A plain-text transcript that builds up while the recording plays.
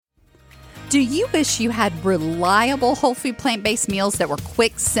Do you wish you had reliable whole food plant-based meals that were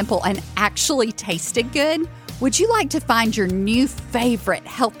quick, simple, and actually tasted good? Would you like to find your new favorite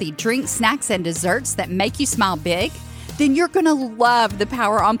healthy drinks, snacks, and desserts that make you smile big? Then you're going to love the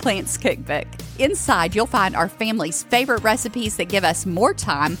Power on Plants cookbook. Inside, you'll find our family's favorite recipes that give us more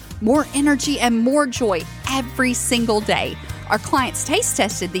time, more energy, and more joy every single day. Our clients taste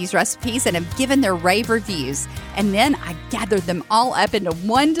tested these recipes and have given their rave reviews. And then I gathered them all up into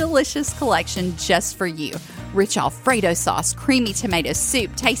one delicious collection just for you. Rich Alfredo sauce, creamy tomato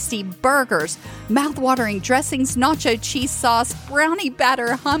soup, tasty burgers, mouth-watering dressings, nacho cheese sauce, brownie batter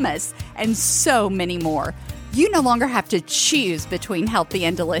hummus, and so many more. You no longer have to choose between healthy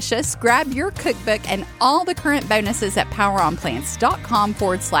and delicious. Grab your cookbook and all the current bonuses at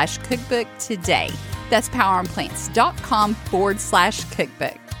poweronplants.com/cookbook today. That's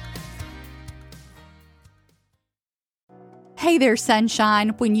poweronplants.com/cookbook. Hey there, sunshine.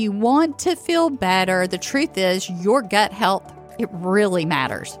 When you want to feel better, the truth is your gut health, it really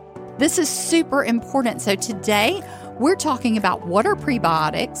matters. This is super important. So today we're talking about what are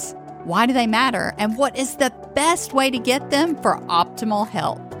prebiotics, why do they matter, and what is the best way to get them for optimal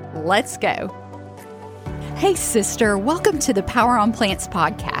health. Let's go. Hey, sister, welcome to the Power on Plants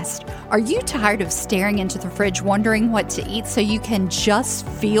podcast. Are you tired of staring into the fridge wondering what to eat so you can just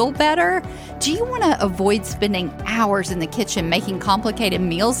feel better? Do you want to avoid spending hours in the kitchen making complicated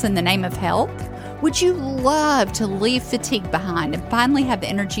meals in the name of health? Would you love to leave fatigue behind and finally have the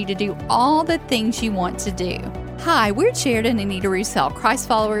energy to do all the things you want to do? Hi, we're Jared and Anita Roussel, Christ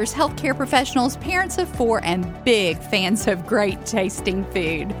followers, healthcare professionals, parents of 4, and big fans of great tasting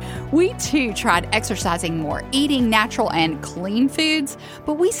food. We too tried exercising more, eating natural and clean foods,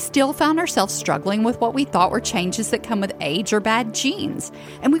 but we still found ourselves struggling with what we thought were changes that come with age or bad genes.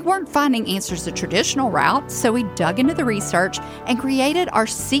 And we weren't finding answers the traditional route, so we dug into the research and created our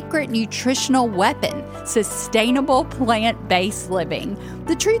secret nutritional weapon, sustainable plant-based living.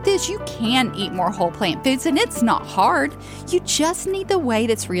 The truth is you can eat more whole plant foods, and it's not hard. You just need the way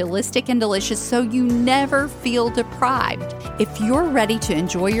that's realistic and delicious so you never feel deprived. If you're ready to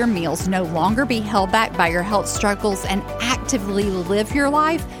enjoy your meals, no longer be held back by your health struggles, and actively live your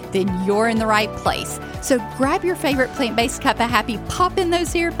life, then you're in the right place. So grab your favorite plant-based cup of happy, pop in those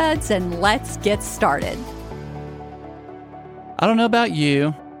earbuds, and let's get started. I don't know about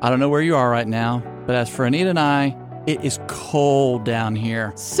you. I don't know where you are right now, but as for Anita and I, it is cold down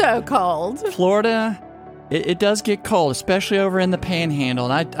here. So cold. Florida, it does get cold, especially over in the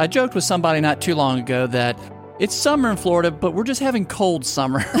Panhandle. And I joked with somebody not too long ago that it's summer in Florida, but we're just having cold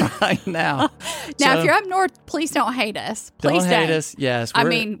summer right now. Now, if you're up north, please don't hate us. Please don't hate us. Yes.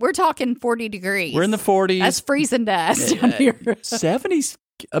 We're talking 40 degrees. We're in the 40s. That's freezing to us down here. 70s,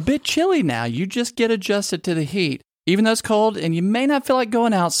 a bit chilly now. You just get adjusted to the heat. Even though it's cold and you may not feel like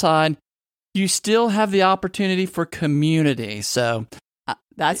going outside, you still have the opportunity for community. So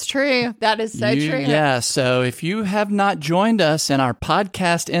that's true. That is so true. Yeah. So if you have not joined us in our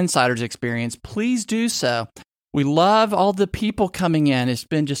Podcast Insiders experience, please do so. We love all the people coming in. It's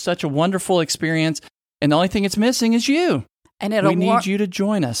been just such a wonderful experience. And the only thing it's missing is you. And we need you to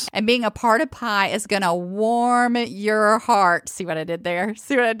join us. And being a part of Pi is going to warm your heart. See what I did there?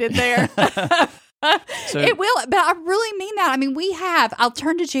 So, it will, but I really mean that. I mean, I'll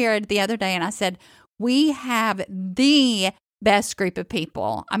turn to Jared the other day and I said, we have the best group of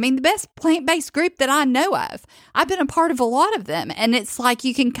people. I mean, the best plant-based group that I know of. I've been a part of a lot of them. And it's like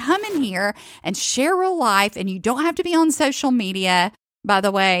you can come in here and share real life and you don't have to be on social media. By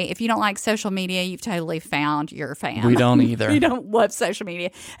the way, if you don't like social media, you've totally found your fan. We don't either. We don't love social media.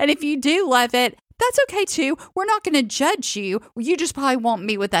 And if you do love it, that's okay too. We're not going to judge you. You just probably won't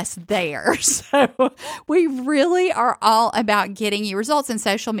meet with us there. So we really are all about getting you results, and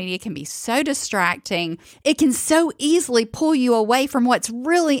social media can be so distracting. It can so easily pull you away from what's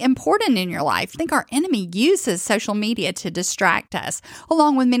really important in your life. I think our enemy uses social media to distract us,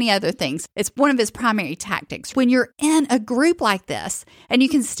 along with many other things. It's one of his primary tactics. When you're in a group like this and you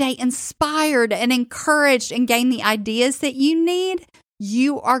can stay inspired and encouraged and gain the ideas that you need,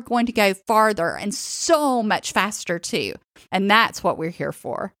 you are going to go farther and so much faster too. And that's what we're here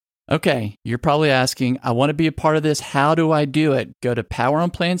for. Okay, you're probably asking, I want to be a part of this. How do I do it? Go to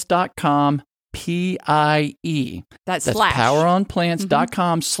poweronplants.com, PIE. That's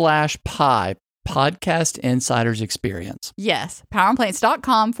poweronplants.com/PI, Podcast Insiders Experience. Yes,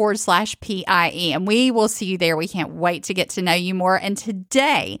 poweronplants.com/PIE. And we will see you there. We can't wait to get to know you more. And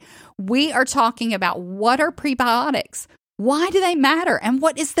today we are talking about what are prebiotics? Why do they matter? And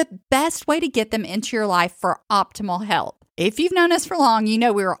what is the best way to get them into your life for optimal health? If you've known us for long, you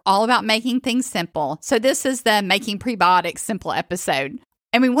know we were all about making things simple. So this is the Making Prebiotics Simple episode.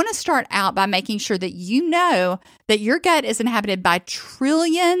 And we want to start out by making sure that you know that your gut is inhabited by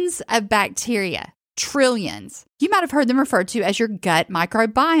trillions of bacteria. Trillions. You might have heard them referred to as your gut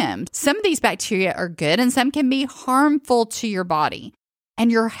microbiome. Some of these bacteria are good and some can be harmful to your body.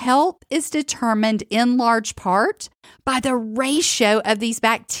 And your health is determined in large part by the ratio of these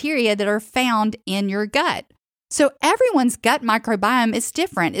bacteria that are found in your gut. So everyone's gut microbiome is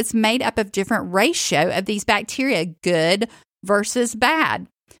different. It's made up of different ratio of these bacteria, good versus bad,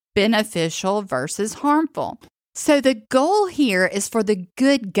 beneficial versus harmful. So the goal here is for the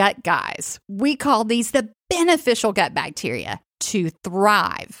good gut guys. We call these the beneficial gut bacteria to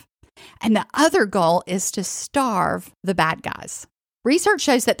thrive. And the other goal is to starve the bad guys. Research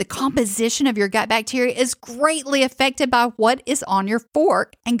shows that the composition of your gut bacteria is greatly affected by what is on your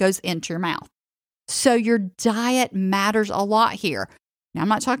fork and goes into your mouth. So your diet matters a lot here. Now, I'm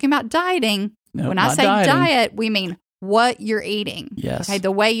not talking about dieting. Nope, when I say dieting. diet, we mean what you're eating. Yes. Okay,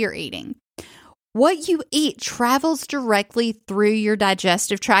 the way you're eating. What you eat travels directly through your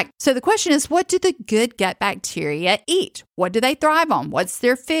digestive tract. So the question is, what do the good gut bacteria eat? What do they thrive on? What's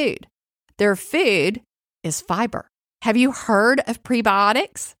their food? Their food is fiber. Have you heard of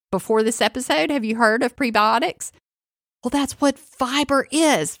prebiotics? Before this episode, have you heard of prebiotics? Well, that's what fiber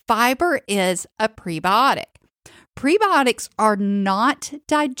is. Fiber is a prebiotic. Prebiotics are not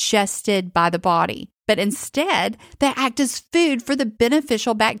digested by the body, but instead they act as food for the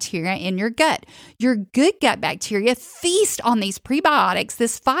beneficial bacteria in your gut. Your good gut bacteria feast on these prebiotics,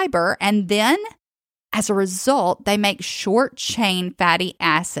 this fiber, and then as a result, they make short-chain fatty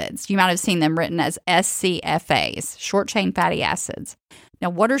acids. You might have seen them written as SCFAs, short-chain fatty acids. Now,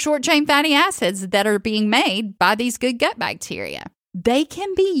 what are short-chain fatty acids that are being made by these good gut bacteria? They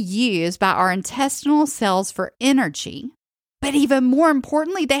can be used by our intestinal cells for energy, but even more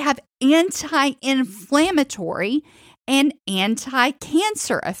importantly, they have anti-inflammatory and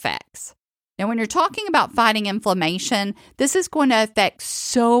anti-cancer effects. Now, when you're talking about fighting inflammation, this is going to affect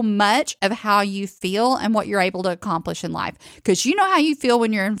so much of how you feel and what you're able to accomplish in life. Because you know how you feel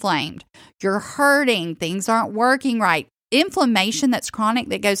when you're inflamed. You're hurting. Things aren't working right. Inflammation that's chronic,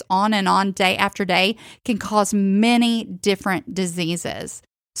 that goes on and on day after day, can cause many different diseases.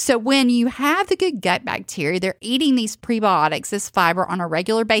 So when you have the good gut bacteria, they're eating these prebiotics, this fiber, on a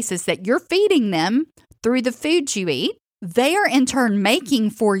regular basis that you're feeding them through the foods you eat. They are in turn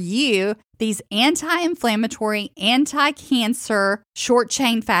making for you these anti-inflammatory, anti-cancer,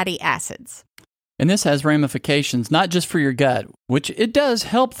 short-chain fatty acids. And this has ramifications, not just for your gut, which it does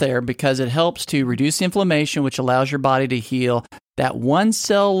help there because it helps to reduce inflammation, which allows your body to heal. That one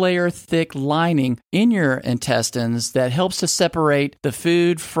cell layer thick lining in your intestines that helps to separate the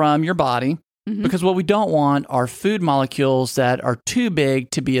food from your body. Mm-hmm. Because what we don't want are food molecules that are too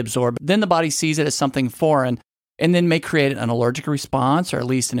big to be absorbed. Then the body sees it as something foreign and then may create an allergic response or at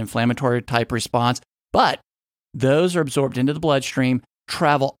least an inflammatory type response. But those are absorbed into the bloodstream,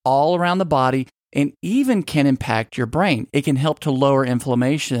 travel all around the body, and even can impact your brain. It can help to lower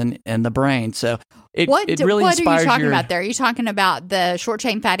inflammation in the brain. So it really inspires What are you talking about there? Are you talking about the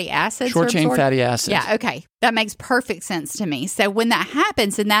short-chain fatty acids? Short-chain fatty acids. Yeah, okay. That makes perfect sense to me. So when that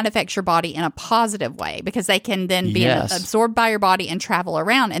happens, then that affects your body in a positive way because they can then be absorbed by your body and travel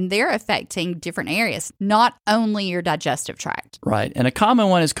around, and they're affecting different areas, not only your digestive tract. Right. And a common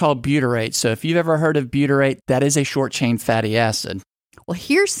one is called butyrate. So if you've ever heard of butyrate, that is a short-chain fatty acid. Well,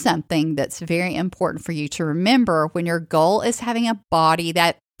 here's something that's very important for you to remember when your goal is having a body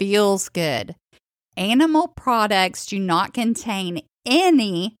that feels good. Animal products do not contain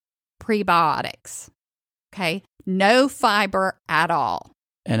any prebiotics. Okay? No fiber at all.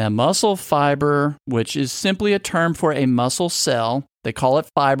 And a muscle fiber, which is simply a term for a muscle cell, they call it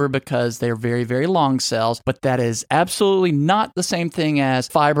fiber because they're very, very long cells, but that is absolutely not the same thing as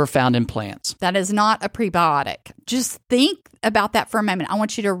fiber found in plants. That is not a prebiotic. Just think about that for a moment. I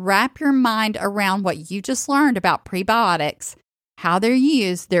want you to wrap your mind around what you just learned about prebiotics, how they're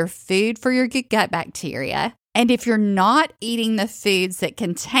used, they're food for your good gut bacteria. And if you're not eating the foods that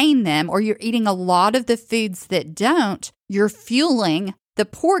contain them, or you're eating a lot of the foods that don't, you're fueling the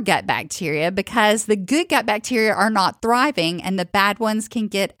poor gut bacteria because the good gut bacteria are not thriving and the bad ones can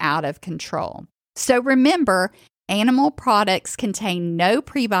get out of control. So remember, animal products contain no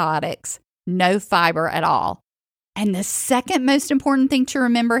prebiotics, no fiber at all. And the second most important thing to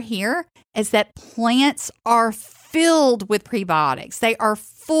remember here is that plants are filled with prebiotics. They are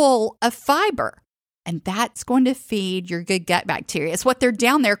full of fiber. And that's going to feed your good gut bacteria. It's what they're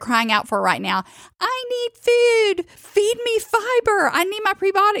down there crying out for right now. I need food. Feed me fiber. I need my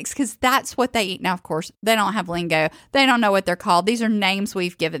prebiotics because that's what they eat. Now, of course, they don't have lingo. They don't know what they're called. These are names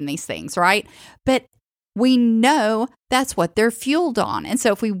we've given these things, right? But we know that's what they're fueled on. And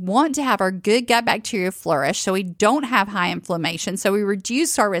so if we want to have our good gut bacteria flourish, so we don't have high inflammation, so we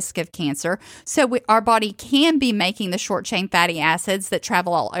reduce our risk of cancer, so our body can be making the short chain fatty acids that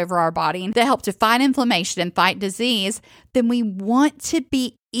travel all over our body that help to fight inflammation and fight disease, then we want to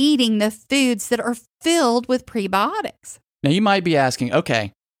be eating the foods that are filled with prebiotics. Now you might be asking,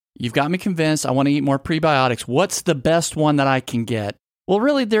 okay, you've got me convinced. I want to eat more prebiotics. What's the best one that I can get? Well,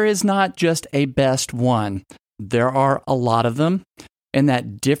 really, there is not just a best one. There are a lot of them, and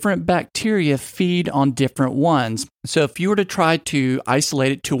that different bacteria feed on different ones. So if you were to try to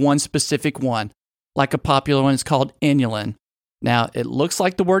isolate it to one specific one, like a popular one is called inulin. Now, it looks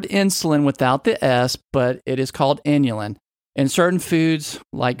like the word insulin without the S, but it is called inulin. In certain foods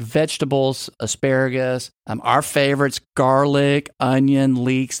like vegetables, asparagus, our favorites, garlic, onion,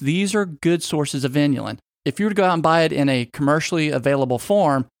 leeks, these are good sources of inulin. If you were to go out and buy it in a commercially available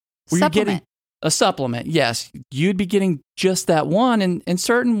form, where you're getting a supplement, yes, you'd be getting just that one. And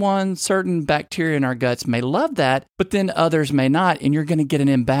certain bacteria in our guts may love that, but then others may not, and you're going to get an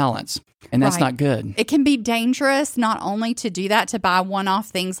imbalance. And that's not good. It can be dangerous not only to do that, to buy one-off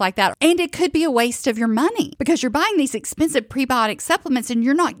things like that, and it could be a waste of your money because you're buying these expensive prebiotic supplements and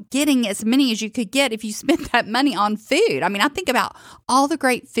you're not getting as many as you could get if you spent that money on food. I mean, I think about all the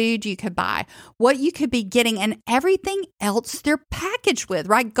great food you could buy, what you could be getting, and everything else they're packaged with,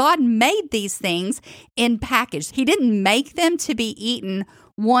 right? God made these things in package. He didn't make them to be eaten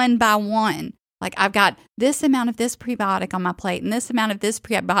one by one. Like, I've got this amount of this prebiotic on my plate and this amount of this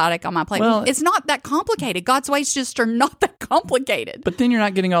prebiotic on my plate. Well, it's not that complicated. God's ways just are not that complicated. But then you're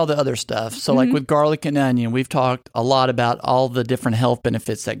not getting all the other stuff. So like with garlic and onion, we've talked a lot about all the different health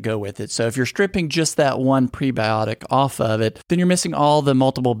benefits that go with it. So if you're stripping just that one prebiotic off of it, then you're missing all the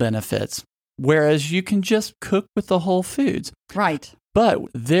multiple benefits. Whereas you can just cook with the whole foods. Right. But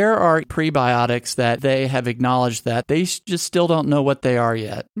there are prebiotics that they have acknowledged that they just still don't know what they are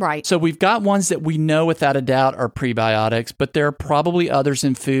yet. Right. So we've got ones that we know without a doubt are prebiotics, but there are probably others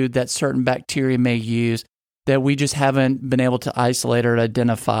in food that certain bacteria may use that we just haven't been able to isolate or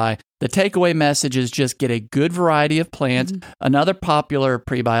identify. The takeaway message is just get a good variety of plants. Another popular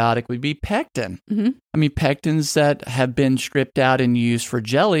prebiotic would be pectin. I mean, pectins that have been stripped out and used for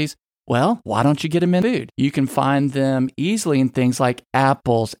jellies. Well, why don't you get them in food? You can find them easily in things like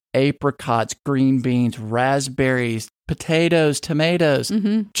apples, apricots, green beans, raspberries, potatoes, tomatoes.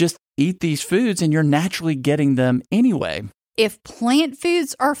 Just eat these foods and you're naturally getting them anyway. If plant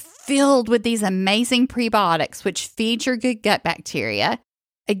foods are filled with these amazing prebiotics, which feed your good gut bacteria,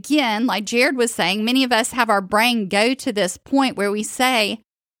 again, like Jared was saying, many of us have our brain go to this point where we say,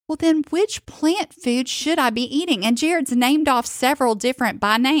 well, then which plant food should I be eating? And Jared's named off several different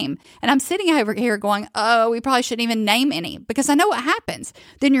by name. And I'm sitting over here going, oh, we probably shouldn't even name any because I know what happens.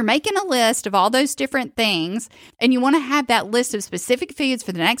 Then you're making a list of all those different things and you want to have that list of specific foods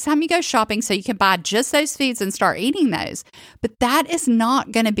for the next time you go shopping so you can buy just those foods and start eating those. But that is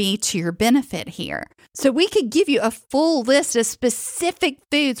not going to be to your benefit here. So we could give you a full list of specific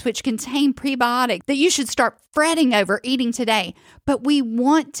foods which contain prebiotics that you should start fretting over eating today. But we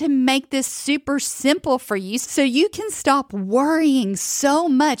want to make this super simple for you so you can stop worrying so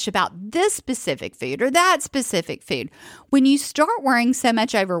much about this specific food or that specific food. When you start worrying so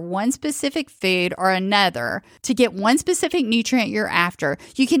much over one specific food or another to get one specific nutrient you're after,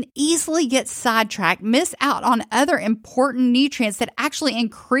 you can easily get sidetracked, miss out on other important nutrients that actually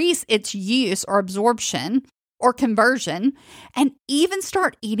increase its use or absorption or conversion, and even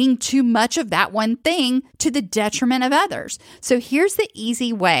start eating too much of that one thing to the detriment of others. So here's the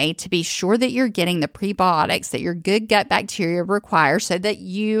easy way to be sure that you're getting the prebiotics that your good gut bacteria require so that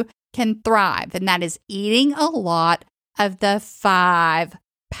you can thrive. And that is eating a lot of the 5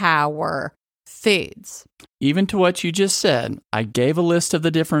 power foods. Even to what you just said, I gave a list of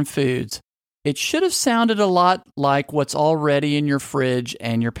the different foods. It should have sounded a lot like what's already in your fridge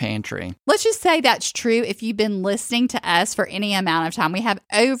and your pantry. Let's just say that's true if you've been listening to us for any amount of time. We have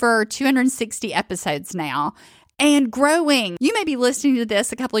over 260 episodes now and growing. You may be listening to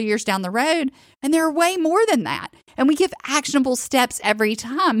this a couple of years down the road, and there are way more than that. And we give actionable steps every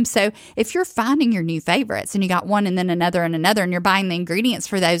time. So if you're finding your new favorites and you got one and then another and another, and you're buying the ingredients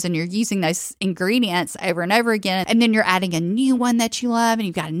for those and you're using those ingredients over and over again, and then you're adding a new one that you love and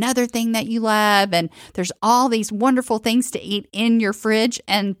you've got another thing that you love, and there's all these wonderful things to eat in your fridge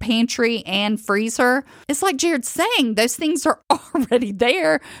and pantry and freezer. It's like Jared's saying, those things are already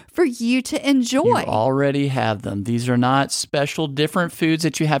there for you to enjoy. You already have them. These are not special different foods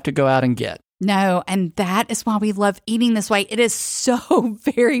that you have to go out and get. No, and that is why we love eating this way. It is so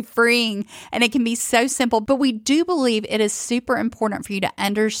very freeing and it can be so simple, but we do believe it is super important for you to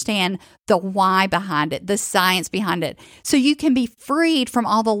understand the why behind it, the science behind it, so you can be freed from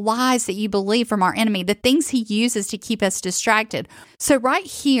all the lies that you believe from our enemy, the things he uses to keep us distracted. So right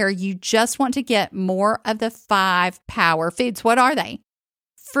here, you just want to get more of the 5 power foods. What are they?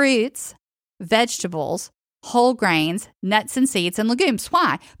 Fruits, vegetables, whole grains, nuts and seeds, and legumes.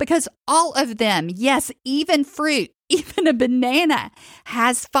 Why? Because all of them, yes, even fruit, even a banana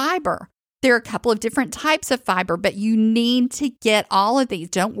has fiber. There are a couple of different types of fiber, but you need to get all of these.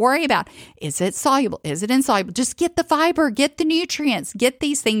 Don't worry about, is it soluble? Is it insoluble? Just get the fiber, get the nutrients, get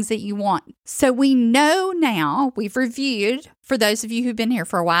these things that you want. So we know now, we've reviewed for those of you who've been here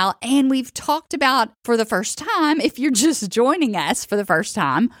for a while, and we've talked about for the first time, if you're just joining us for the first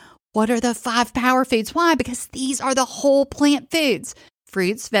time, what are the 5 power foods? Why? Because these are the whole plant foods: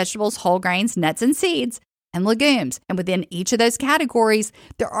 fruits, vegetables, whole grains, nuts and seeds, and legumes. And within each of those categories,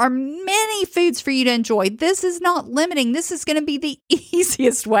 there are many foods for you to enjoy. This is not limiting. This is going to be the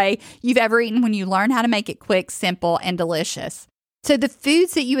easiest way you've ever eaten when you learn how to make it quick, simple, and delicious. So the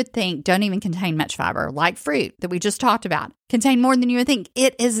foods that you would think don't even contain much fiber, like fruit that we just talked about, contain more than you would think.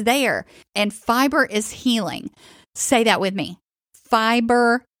 It is there. And fiber is healing. Say that with me.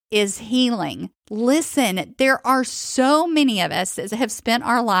 Fiber is healing. Listen, there are so many of us that have spent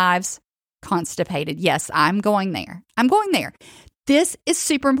our lives constipated. Yes, I'm going there. This is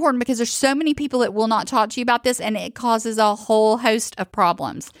super important because there's so many people that will not talk to you about this, and it causes a whole host of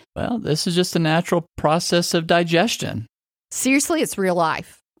problems. Well, this is just a natural process of digestion. Seriously, it's real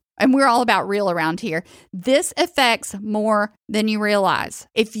life. And we're all about real around here. This affects more than you realize.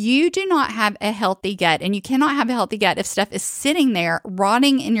 If you do not have a healthy gut, and you cannot have a healthy gut if stuff is sitting there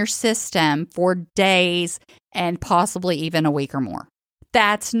rotting in your system for days and possibly even a week or more,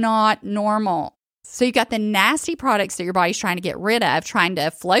 that's not normal. So you've got the nasty products that your body's trying to get rid of, trying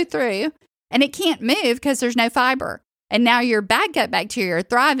to flow through, and it can't move because there's no fiber. And now your bad gut bacteria are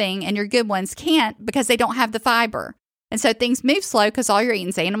thriving and your good ones can't because they don't have the fiber. And so things move slow because all you're eating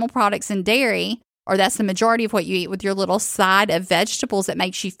is animal products and dairy, or that's the majority of what you eat with your little side of vegetables that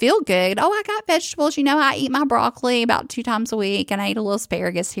makes you feel good. Oh, I got vegetables. I eat my broccoli about 2 times a week, and I eat a little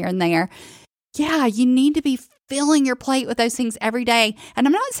asparagus here and there. Yeah, you need to be filling your plate with those things every day. And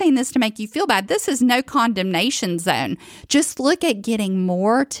I'm not saying this to make you feel bad. This is no condemnation zone. Just look at getting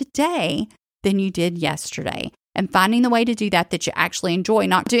more today than you did yesterday and finding the way to do that you actually enjoy,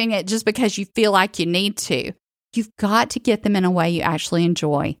 not doing it just because you feel like you need to. You've got to get them in a way you actually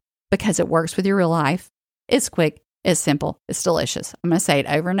enjoy because it works with your real life. It's quick. It's simple. It's delicious. I'm going to say it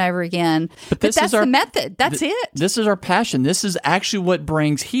over and over again. But that's the method. That's it. This is our passion. This is actually what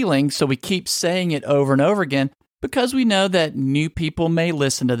brings healing. So we keep saying it over and over again because we know that new people may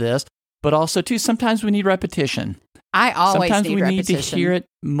listen to this, but also, too, sometimes we need repetition. I always Sometimes need we repetition. need to hear it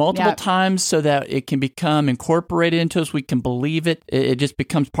multiple times so that it can become incorporated into us. We can believe it. It just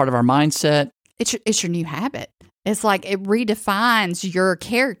becomes part of our mindset. It's your new habit. It's like it redefines your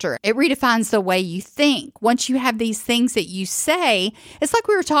character. It redefines the way you think. Once you have these things that you say, it's like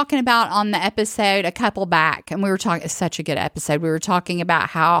we were talking about on the episode a couple back, and we were talking, it's such a good episode. We were talking about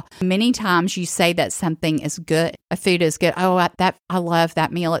how many times you say that something is good. A food is good. Oh, I love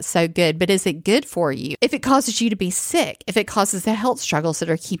that meal. It's so good. But is it good for you? If it causes you to be sick, if it causes the health struggles that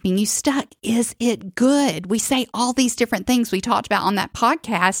are keeping you stuck, is it good? We say all these different things we talked about on that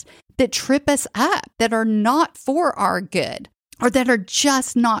podcast that trip us up, that are not for our good, or that are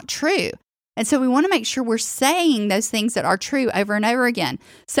just not true. And so we want to make sure we're saying those things that are true over and over again.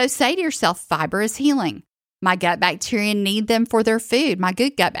 So say to yourself, fiber is healing. My gut bacteria need them for their food, my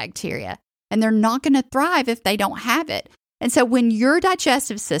good gut bacteria. And they're not going to thrive if they don't have it. And so when your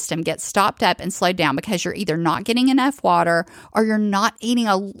digestive system gets stopped up and slowed down because you're either not getting enough water or you're not eating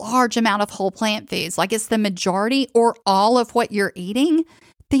a large amount of whole plant foods, like it's the majority or all of what you're eating,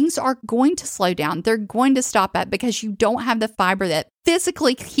 things are going to slow down. They're going to stop up because you don't have the fiber that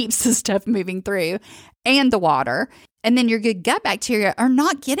physically keeps the stuff moving through and the water. And then your good gut bacteria are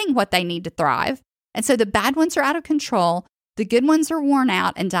not getting what they need to thrive. And so the bad ones are out of control. The good ones are worn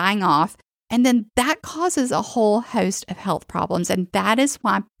out and dying off. And then that causes a whole host of health problems. And that is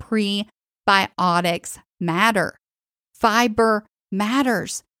why prebiotics matter. Fiber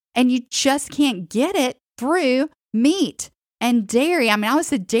matters. And you just can't get it through meat and dairy. I mean, I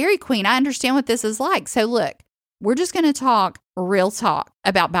was a dairy queen. I understand what this is like. So look, we're just going to talk real talk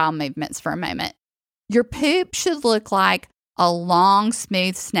about bowel movements for a moment. Your poop should look like a long,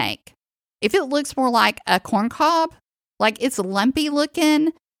 smooth snake. If it looks more like a corn cob, like it's lumpy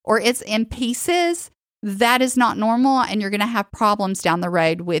looking or it's in pieces, that is not normal, and you're going to have problems down the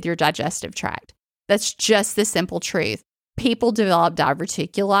road with your digestive tract. That's just the simple truth. People develop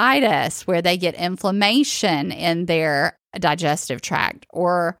diverticulitis, where they get inflammation in their digestive tract,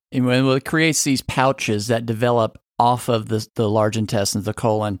 it creates these pouches that develop off of the large intestines, the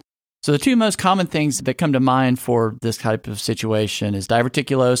colon. So the two most common things that come to mind for this type of situation is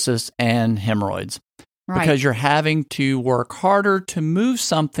diverticulosis and hemorrhoids. Right. Because you're having to work harder to move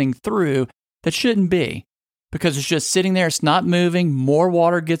something through that shouldn't be. Because it's just sitting there, it's not moving, more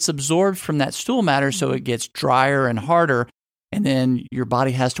water gets absorbed from that stool matter, so it gets drier and harder, and then your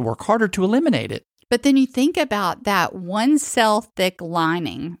body has to work harder to eliminate it. But then you think about that 1 cell thick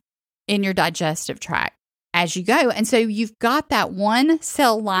lining in your digestive tract as you go. And so you've got that 1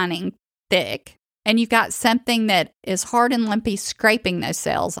 cell lining thick, and you've got something that is hard and lumpy scraping those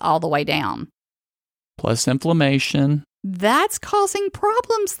cells all the way down. Plus inflammation. That's causing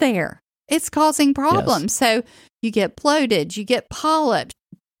problems there. It's causing problems. Yes. So you get bloated, you get polyps.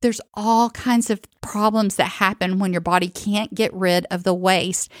 There's all kinds of problems that happen when your body can't get rid of the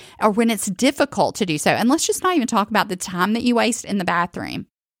waste, or when it's difficult to do so. And let's just not even talk about the time that you waste in the bathroom.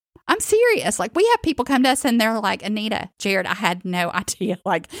 I'm serious. Like, we have people come to us and they're like, Anita, Jared, I had no idea.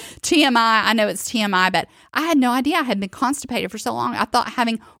 Like, TMI, I know it's TMI, but I had no idea I had been constipated for so long. I thought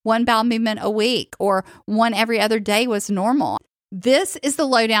having 1 bowel movement a week or 1 every other day was normal. This is the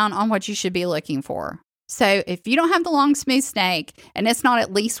lowdown on what you should be looking for. So if you don't have the long, smooth snake, and it's not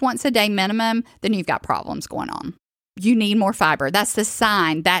at least once a day minimum, then you've got problems going on. You need more fiber. That's the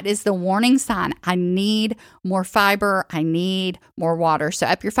sign. That is the warning sign. I need more fiber. I need more water. So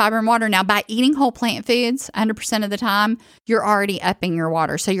up your fiber and water. Now, by eating whole plant foods 100% of the time, you're already upping your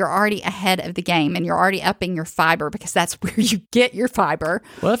water. So you're already ahead of the game, and you're already upping your fiber, because that's where you get your fiber.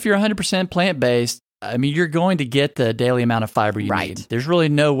 Well, if you're 100% plant-based, I mean, you're going to get the daily amount of fiber you need. There's really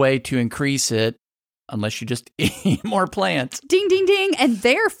no way to increase it unless you just eat more plants. Ding, ding, ding. And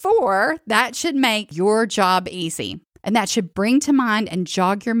therefore, that should make your job easy. And that should bring to mind and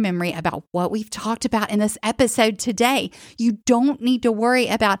jog your memory about what we've talked about in this episode today. You don't need to worry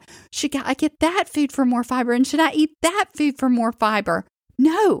about, should I get that food for more fiber? And should I eat that food for more fiber?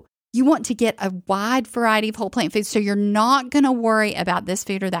 No, you want to get a wide variety of whole plant foods, so you're not going to worry about this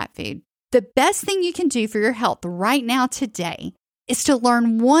food or that food. The best thing you can do for your health right now today is to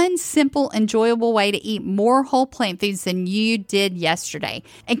learn one simple, enjoyable way to eat more whole plant foods than you did yesterday.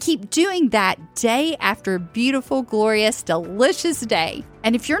 And keep doing that day after a beautiful, glorious, delicious day.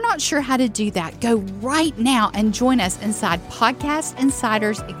 And if you're not sure how to do that, go right now and join us inside Podcast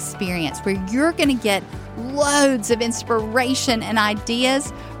Insiders Experience, where you're going to get loads of inspiration and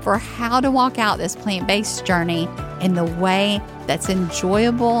ideas for how to walk out this plant-based journey in the way that's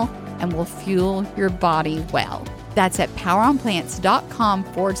enjoyable and will fuel your body well. That's at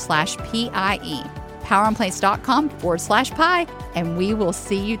poweronplants.com/PIE. poweronplants.com/pie. And we will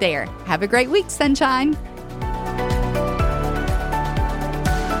see you there. Have a great week, sunshine.